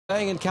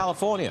Staying in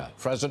California,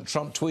 President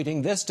Trump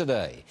tweeting this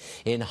today.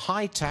 In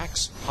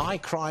high-tax,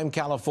 high-crime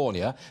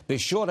California, be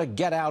sure to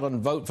get out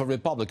and vote for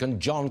Republican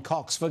John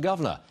Cox for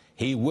governor.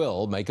 He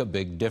will make a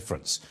big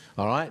difference.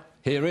 All right,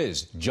 here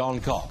is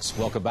John Cox.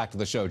 Welcome back to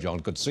the show, John.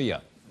 Good to see you.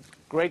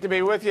 Great to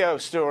be with you,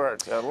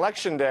 Stuart.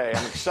 Election day.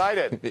 I'm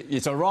excited.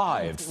 It's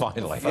arrived,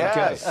 finally.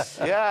 Yes,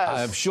 okay. yes.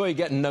 I'm sure you're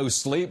getting no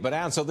sleep, but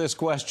answer this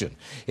question.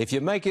 If you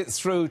make it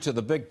through to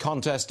the big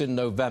contest in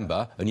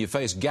November and you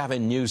face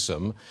Gavin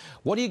Newsom,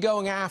 what are you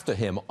going after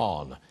him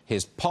on?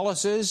 His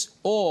policies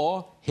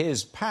or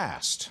his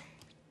past?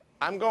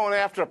 I'm going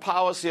after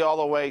policy all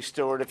the way,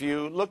 Stuart. If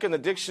you look in the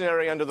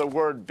dictionary under the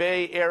word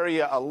Bay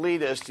Area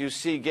elitist, you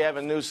see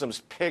Gavin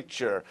Newsom's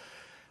picture.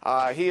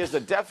 He is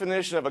the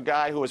definition of a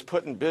guy who was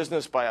put in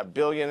business by a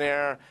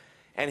billionaire,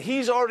 and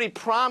he's already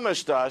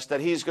promised us that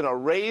he's going to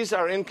raise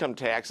our income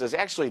taxes,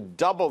 actually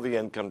double the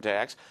income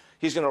tax.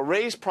 He's going to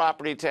raise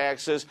property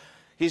taxes.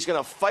 He's going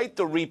to fight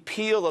the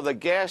repeal of the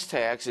gas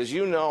tax. As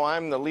you know,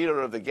 I'm the leader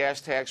of the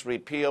gas tax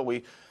repeal.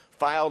 We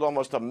filed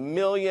almost 1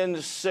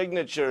 million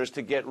signatures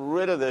to get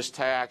rid of this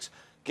tax.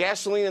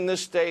 Gasoline in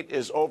this state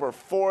is over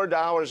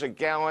 $4 a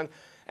gallon,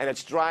 and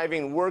it's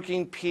driving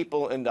working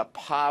people into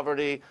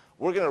poverty.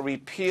 We're going to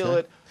repeal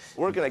it.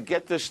 We're going to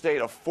get this state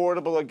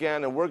affordable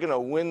again, and we're going to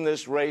win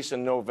this race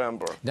in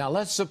November. Now,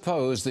 let's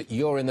suppose that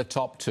you're in the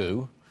top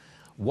two.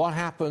 What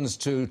happens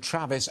to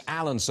Travis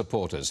Allen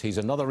supporters? He's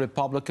another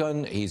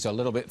Republican. He's a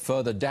little bit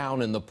further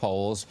down in the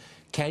polls.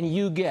 Can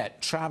you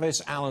get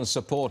Travis Allen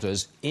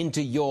supporters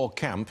into your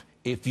camp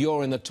if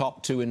you're in the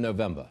top two in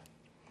November?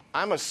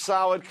 I'm a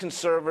solid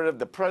conservative.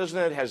 The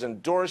president has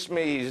endorsed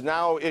me. He's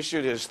now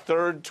issued his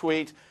third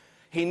tweet.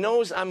 He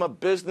knows I'm a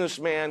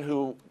businessman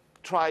who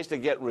tries to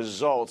get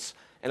results,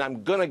 and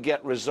I'm going to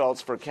get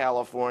results for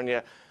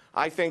California.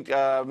 I think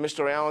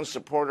Mr. Allen's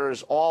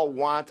supporters all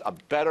want a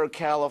better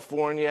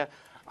California.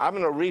 I'm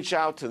going to reach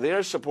out to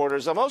their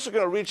supporters. I'm also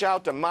going to reach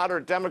out to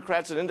moderate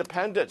Democrats and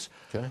independents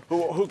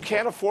who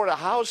can't afford a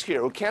house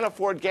here, who can't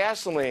afford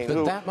gasoline.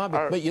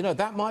 But you know,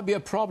 that might be a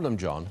problem,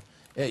 John.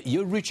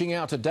 You're reaching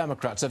out to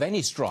Democrats of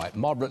any stripe,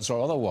 moderates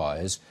or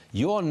otherwise.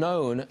 You're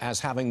known as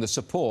having the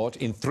support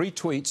in 3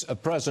 tweets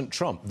of President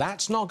Trump.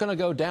 That's not going to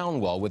go down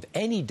well with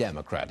any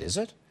Democrat, is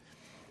it?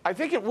 I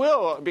think it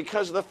will,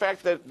 because of the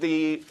fact that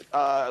the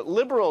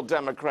liberal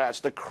Democrats,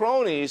 the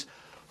cronies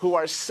who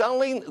are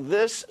selling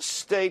this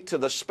state to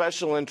the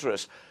special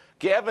interests.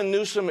 Gavin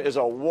Newsom is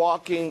a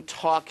walking,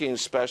 talking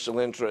special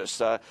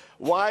interest.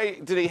 Why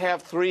did he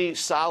have 3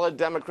 solid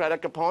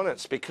Democratic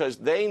opponents? Because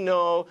they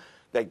know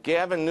that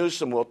Gavin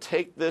Newsom will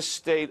take this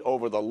state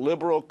over the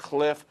liberal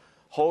cliff,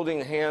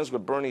 holding hands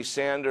with Bernie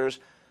Sanders.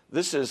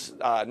 This is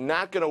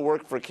not going to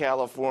work for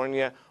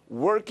California.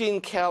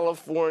 Working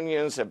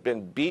Californians have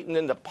been beaten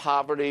into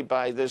poverty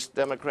by this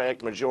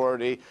Democratic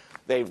majority.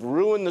 They've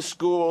ruined the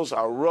schools.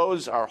 Our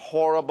roads are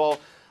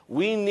horrible.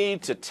 We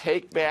need to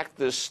take back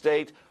this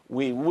state.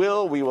 We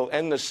will. We will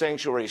end the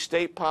sanctuary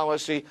state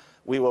policy.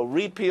 We will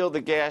repeal the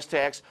gas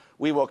tax.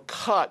 We will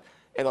cut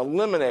and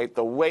eliminate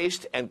the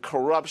waste and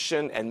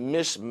corruption and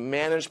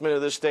mismanagement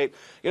of the state.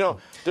 You know,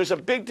 there's a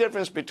big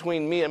difference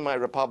between me and my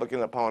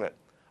Republican opponent.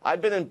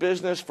 I've been in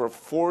business for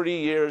 40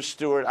 years,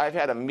 Stuart. I've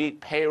had to meet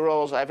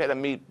payrolls. I've had to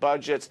meet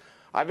budgets.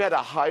 I've had to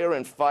hire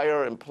and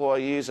fire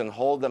employees and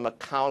hold them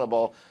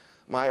accountable.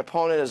 My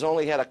opponent has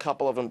only had a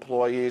couple of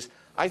employees.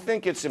 I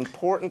think it's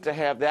important to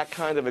have that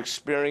kind of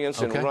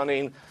experience in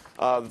running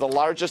the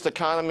largest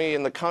economy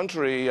in the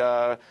country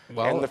and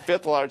the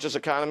 5th largest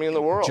economy in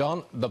the world.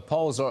 John, the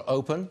polls are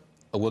open.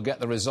 We'll get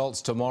the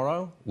results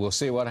tomorrow. We'll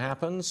see what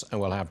happens, and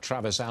we'll have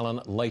Travis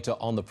Allen later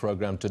on the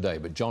program today.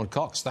 But John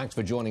Cox, thanks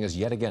for joining us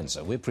yet again,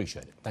 sir. We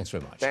appreciate it. Thanks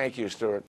very much. Thank you, Stuart.